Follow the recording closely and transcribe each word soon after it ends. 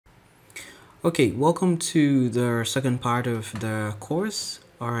Okay, welcome to the second part of the course.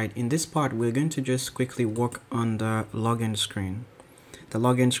 Alright, in this part we're going to just quickly work on the login screen. The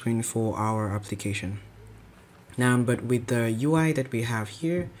login screen for our application. Now, but with the UI that we have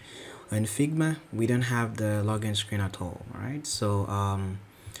here in Figma, we don't have the login screen at all. Alright, so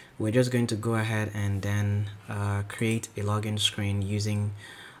we're just going to go ahead and then create a login screen using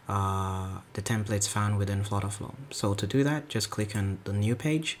the templates found within FlutterFlow. So to do that, just click on the new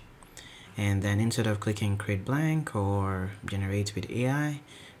page. And then instead of clicking create blank or generate with AI,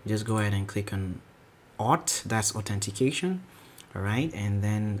 just go ahead and click on auth, that's authentication. All right, and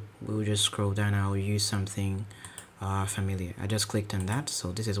then we'll just scroll down. I'll use something familiar. I just clicked on that,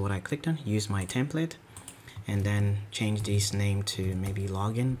 so this is what I clicked on. Use my template, and then change this name to maybe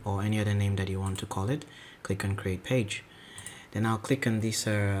login or any other name that you want to call it. Click on create page. Then I'll click on this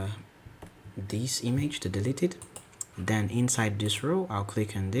image to delete it. Then inside this row, I'll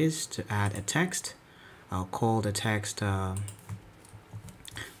click on this to add a text. I'll call the text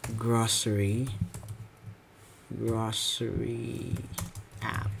grocery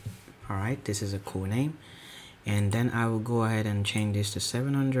app. All right, this is a cool name. And then I will go ahead and change this to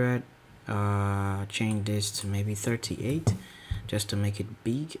 700. Change this to maybe 38 just to make it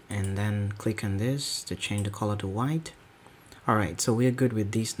big, and then click on this to change the color to white. Alright, so we're good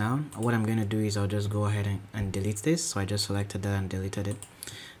with this now. What I'm going to do is I'll just go ahead and delete this. So I just selected that and deleted it.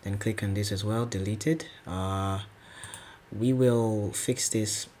 Then click on this as well, delete it. We will fix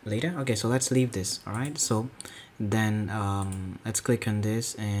this later. Okay, so let's leave this. Alright, so then let's click on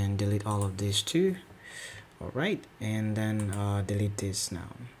this and delete all of this too. Alright, and then delete this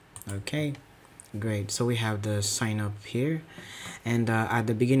now. Okay, great. So we have the sign up here. And at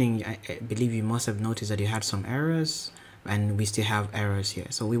the beginning, I believe you must have noticed that you had some errors. And we still have errors here,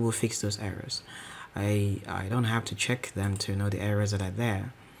 so we will fix those errors. I don't have to check them to know the errors that are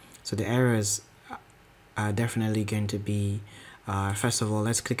there. So the errors are definitely going to be first of all,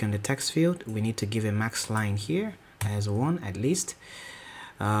 let's click on the text field. We need to give a max line here as 1 at least.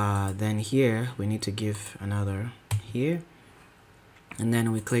 Then here we need to give another here, and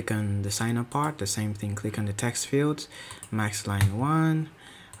then we click on the sign up part. The same thing, click on the text fields, max line 1.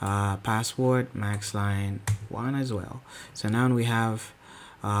 Password max line 1 as well. So now we have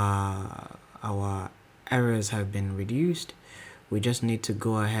our errors have been reduced. We just need to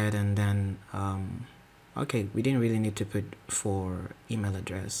go ahead and then okay, we didn't really need to put for email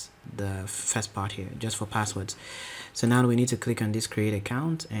address, the first part here, just for passwords. So now we need to click on this create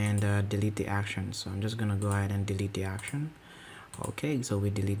account and delete the action. So I'm just gonna go ahead and delete the action. Okay, so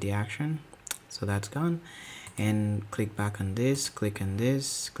we delete the action, so that's gone. And click back on this, click on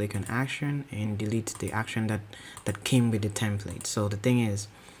this, click on action, and delete the action that came with the template. So the thing is,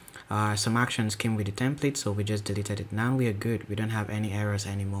 some actions came with the template, so we just deleted it. Now we are good, we don't have any errors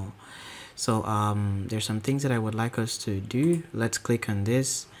anymore. So there's some things that I would like us to do. Let's click on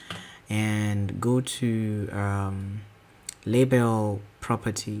this and go to label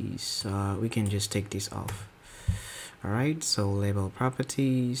properties. We can just take this off. All right, so label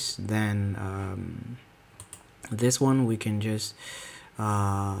properties, then this one we can just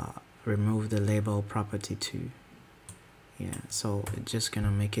remove the label property too. Yeah, so it's just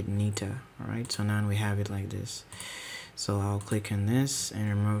gonna make it neater. All right, so now we have it like this. So I'll click on this and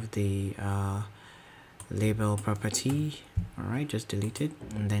remove the label property. All right, just delete it,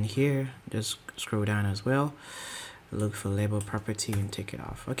 and then here just scroll down as well, look for label property and take it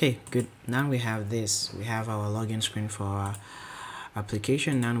off. Okay, good. Now we have this, we have our login screen for our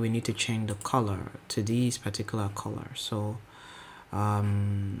application. Now we need to change the color to this particular color. So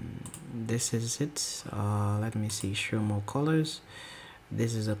this is it. Let me see, show more colors.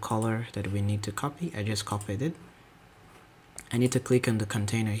 This is a color that we need to copy. I just copied it. I need to click on the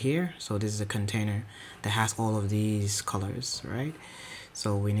container here. So this is a container that has all of these colors, right?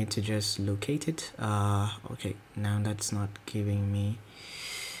 So we need to just locate it. Okay, now that's not giving me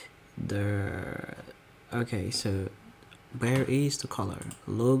the okay, so where is the color?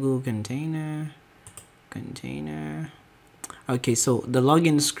 Logo, container. Okay, so the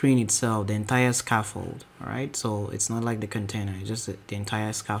login screen itself, the entire scaffold, all right? So it's not like the container, it's just the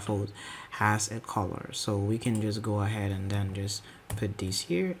entire scaffold has a color. So we can just go ahead and then just put this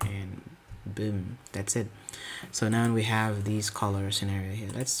here and boom, that's it. So now we have these color scenario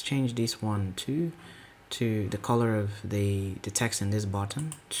here. Let's change this one to the color of the text in this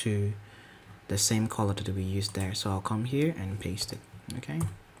button to the same color that we used there. So I'll come here and paste it. Okay,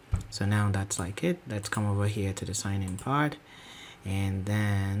 so now that's like it. Let's come over here to the sign in part, and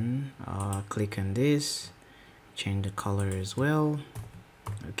then click on this, change the color as well.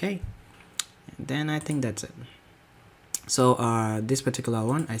 Okay, and then I think that's it. So this particular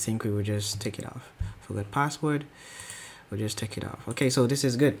one, I think we will just take it off. Forget password, we'll just take it off. Okay, so this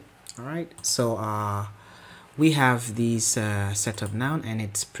is good. All right, so we have these set up now, and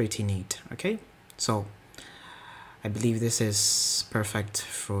it's pretty neat. Okay, so I believe this is perfect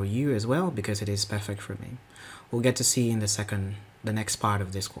for you as well, because it is perfect for me. We'll get to see in the next part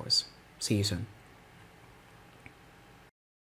of this course. See you soon.